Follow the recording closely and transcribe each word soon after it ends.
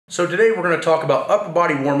So today we're going to talk about upper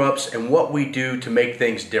body warm-ups and what we do to make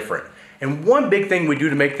things different. And one big thing we do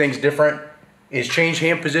to make things different is change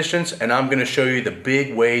hand positions, and I'm going to show you the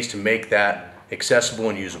big ways to make that accessible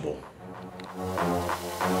and usable.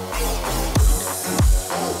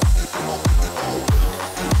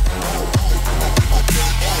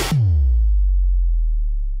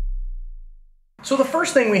 So the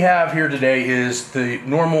first thing we have here today is the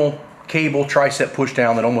normal cable tricep push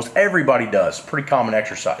down that almost everybody does. Pretty common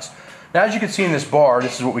exercise. Now, as you can see in this bar,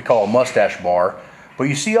 this is what we call a mustache bar, but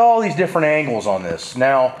you see all these different angles on this.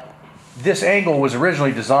 Now, this angle was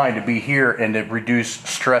originally designed to be here and to reduce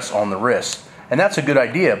stress on the wrist. And that's a good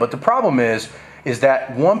idea, but the problem is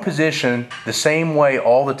that one position the same way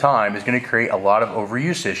all the time is going to create a lot of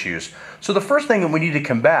overuse issues. So the first thing that we need to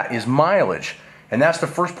combat is mileage. And that's the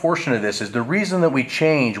first portion of this, is the reason that we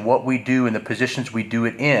change what we do in the positions we do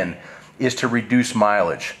it in is to reduce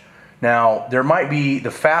mileage. Now, there might be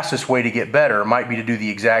the fastest way to get better, might be to do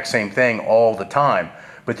the exact same thing all the time,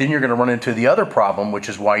 but then you're going to run into the other problem, which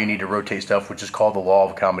is why you need to rotate stuff, which is called the law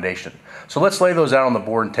of accommodation. So let's lay those out on the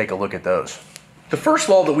board and take a look at those. The first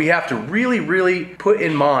law that we have to really put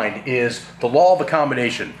in mind is the law of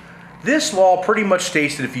accommodation. This law pretty much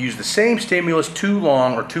states that if you use the same stimulus too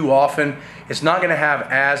long or too often, it's not going to have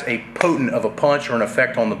as a potent of a punch or an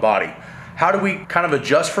effect on the body. How do we kind of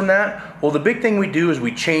adjust from that? Well, the big thing we do is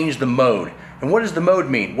we change the mode. And what does the mode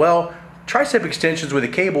mean? Well, tricep extensions with a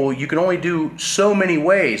cable, you can only do so many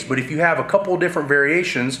ways, but if you have a couple of different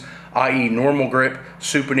variations, i.e. normal grip,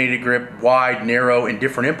 supinated grip, wide, narrow, and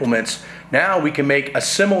different implements, now we can make a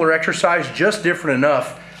similar exercise just different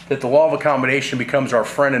enough that the law of accommodation becomes our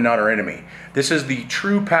friend and not our enemy. This is the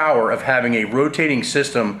true power of having a rotating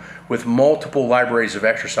system with multiple libraries of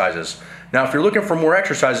exercises. Now, if you're looking for more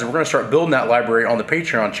exercises, we're going to start building that library on the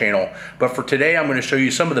Patreon channel. But for today, I'm going to show you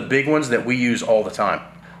some of the big ones that we use all the time.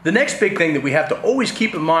 The next big thing that we have to always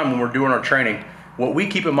keep in mind when we're doing our training, what we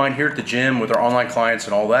keep in mind here at the gym with our online clients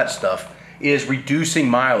and all that stuff, is reducing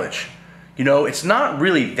mileage. You know, it's not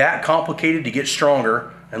really that complicated to get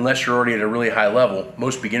stronger unless you're already at a really high level.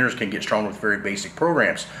 Most beginners can get stronger with very basic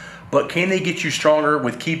programs. But can they get you stronger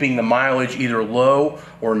with keeping the mileage either low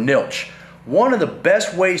or nilch? One of the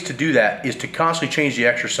best ways to do that is to constantly change the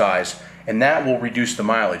exercise, and that will reduce the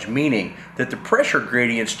mileage, meaning that the pressure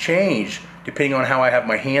gradients change depending on how I have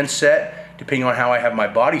my hands set, depending on how I have my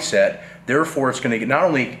body set. Therefore, it's going to not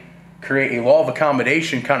only create a law of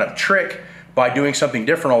accommodation kind of trick by doing something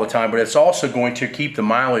different all the time, but it's also going to keep the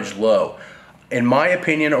mileage low. In my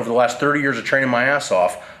opinion, over the last 30 years of training my ass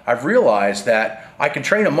off, I've realized that I can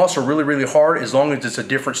train a muscle really hard as long as it's a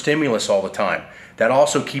different stimulus all the time. That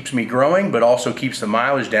also keeps me growing, but also keeps the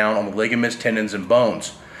mileage down on the ligaments, tendons, and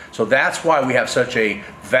bones. So that's why we have such a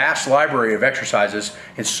vast library of exercises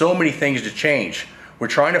and so many things to change. We're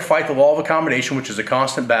trying to fight the law of accommodation, which is a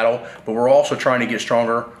constant battle, but we're also trying to get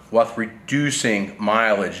stronger while reducing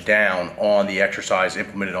mileage down on the exercise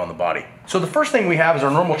implemented on the body. So the first thing we have is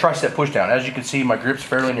our normal tricep push down. As you can see, my grip's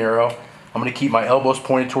fairly narrow. I'm going to keep my elbows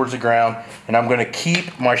pointed towards the ground, and I'm going to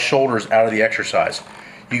keep my shoulders out of the exercise.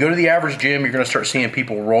 You go to the average gym, you're going to start seeing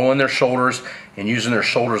people rolling their shoulders and using their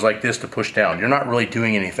shoulders like this to push down. You're not really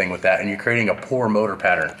doing anything with that, and you're creating a poor motor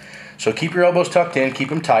pattern. So keep your elbows tucked in, keep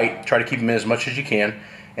them tight, try to keep them in as much as you can,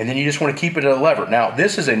 and then you just want to keep it at a lever. Now,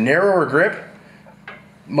 this is a narrower grip,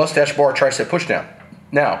 mustache bar tricep push down.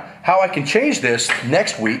 Now, how I can change this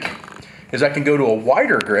next week is I can go to a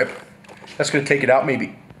wider grip. That's going to take it out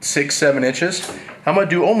maybe 6-7 inches. I'm going to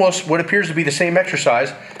do almost what appears to be the same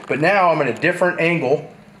exercise, but now I'm at a different angle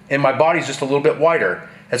and my body's just a little bit wider.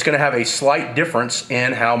 That's going to have a slight difference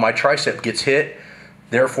in how my tricep gets hit,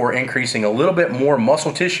 therefore increasing a little bit more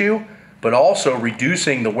muscle tissue, but also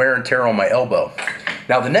reducing the wear and tear on my elbow.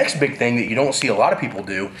 Now, the next big thing that you don't see a lot of people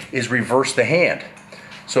do is reverse the hand.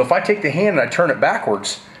 So if I take the hand and I turn it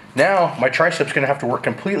backwards, now my tricep's going to have to work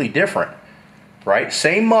completely different, right?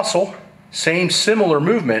 Same muscle, same similar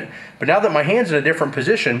movement, but now that my hand's in a different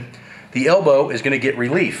position, the elbow is going to get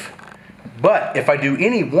relief. But if I do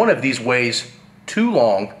any one of these ways too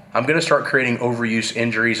long, I'm going to start creating overuse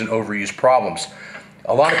injuries and overuse problems.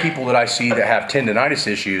 A lot of people that I see that have tendonitis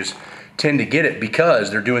issues tend to get it because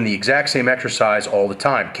they're doing the exact same exercise all the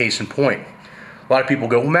time. Case in point, a lot of people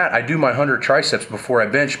go, well, Matt, I do my 100 triceps before I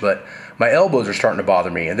bench, but my elbows are starting to bother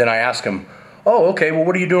me. And then I ask them, oh, okay, well,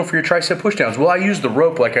 what are you doing for your tricep pushdowns? Well, I use the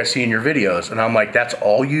rope like I see in your videos. And I'm like, that's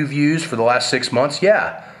all you've used for the last 6 months?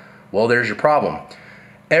 Yeah. Well, there's your problem.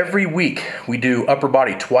 Every week, we do upper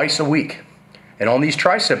body twice a week. And on these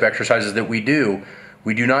tricep exercises that we do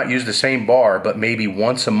not use the same bar, but maybe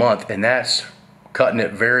once a month, and that's cutting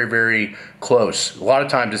it very, very close. A lot of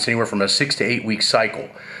times it's anywhere from a 6 to 8 week cycle.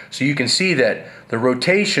 So you can see that the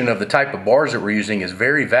rotation of the type of bars that we're using is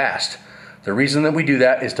very vast. The reason that we do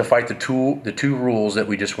that is to fight the two rules that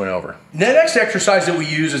we just went over. The next exercise that we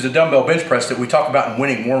use is a dumbbell bench press that we talk about in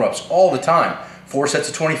Wenning warm-ups all the time. 4 sets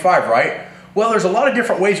of 25, right? Well, there's a lot of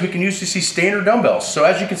different ways we can use these standard dumbbells. So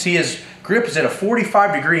as you can see, his grip is at a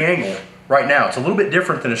 45-degree angle right now. It's a little bit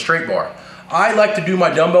different than a straight bar. I like to do my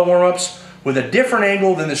dumbbell warm-ups with a different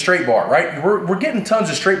angle than the straight bar, right? We're getting tons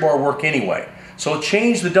of straight bar work anyway. So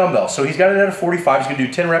change the dumbbell. So he's got it at a 45. He's gonna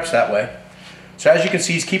do 10 reps that way. So as you can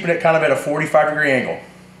see, he's keeping it kind of at a 45-degree angle.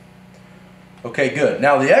 Okay, good.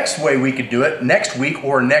 Now the next way we could do it next week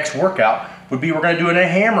or next workout would be we're gonna do it in a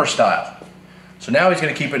hammer style. So now he's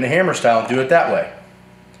gonna keep it in a hammer style and do it that way.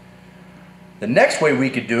 The next way we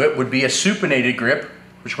could do it would be a supinated grip,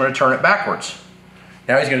 which we're gonna turn it backwards.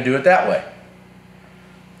 Now he's gonna do it that way.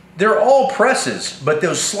 They're all presses, but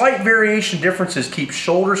those slight variation differences keep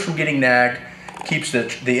shoulders from getting nagged, keeps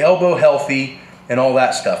the elbow healthy, and all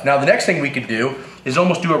that stuff. Now the next thing we could do is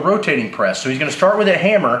almost do a rotating press. So he's gonna start with a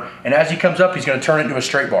hammer, and as he comes up, he's gonna turn it into a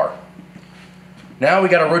straight bar. Now we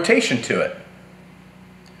got a rotation to it.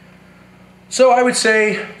 So I would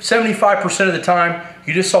say 75% of the time,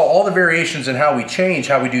 you just saw all the variations in how we change,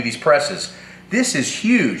 how we do these presses. This is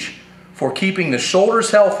huge for keeping the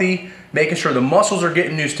shoulders healthy, making sure the muscles are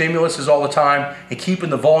getting new stimuluses all the time, and keeping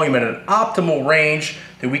the volume at an optimal range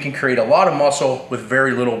that we can create a lot of muscle with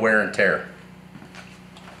very little wear and tear.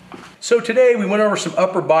 So today we went over some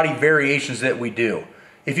upper body variations that we do.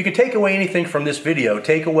 If you can take away anything from this video,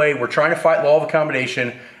 take away we're trying to fight law of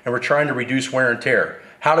accommodation and we're trying to reduce wear and tear.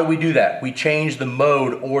 How do we do that? We change the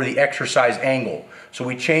mode or the exercise angle. So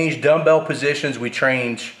we change dumbbell positions, we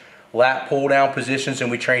change lat pull down positions, and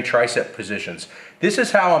we train tricep positions. This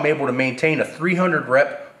is how I'm able to maintain a 300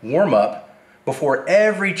 rep warm up before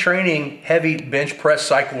every training heavy bench press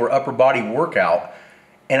cycle or upper body workout,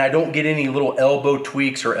 and I don't get any little elbow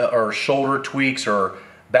tweaks or shoulder tweaks or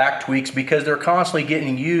back tweaks because they're constantly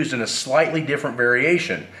getting used in a slightly different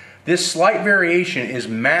variation. This slight variation is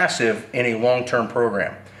massive in a long-term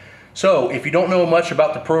program. So if you don't know much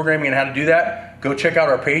about the programming and how to do that, go check out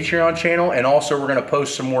our Patreon channel, and also we're gonna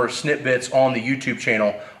post some more snippets on the YouTube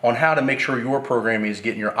channel on how to make sure your programming is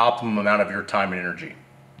getting your optimum amount of your time and energy.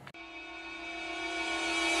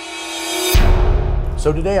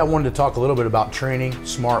 So today I wanted to talk a little bit about training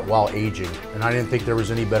smart while aging, and I didn't think there was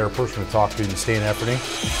any better person to talk to than Stan Efferding.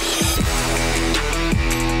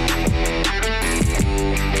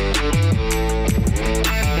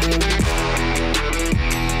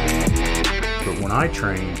 But when I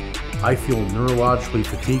train, I feel neurologically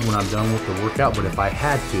fatigued when I'm done with the workout, but if I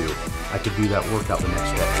had to, I could do that workout the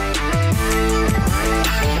next day.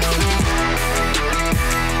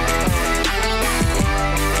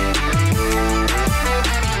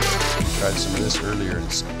 Tried some of this earlier, and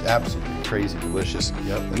it's absolutely crazy delicious.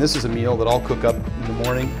 Yep. And this is a meal that I'll cook up in the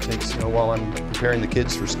morning. It takes, while I'm preparing the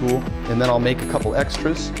kids for school, and then I'll make a couple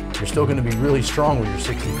extras. You're still going to be really strong when you're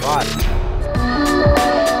 65.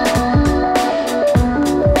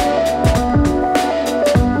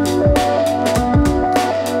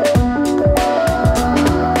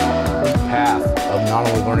 Path of not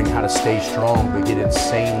only learning how to stay strong, but get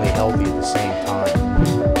insanely healthy at the same time.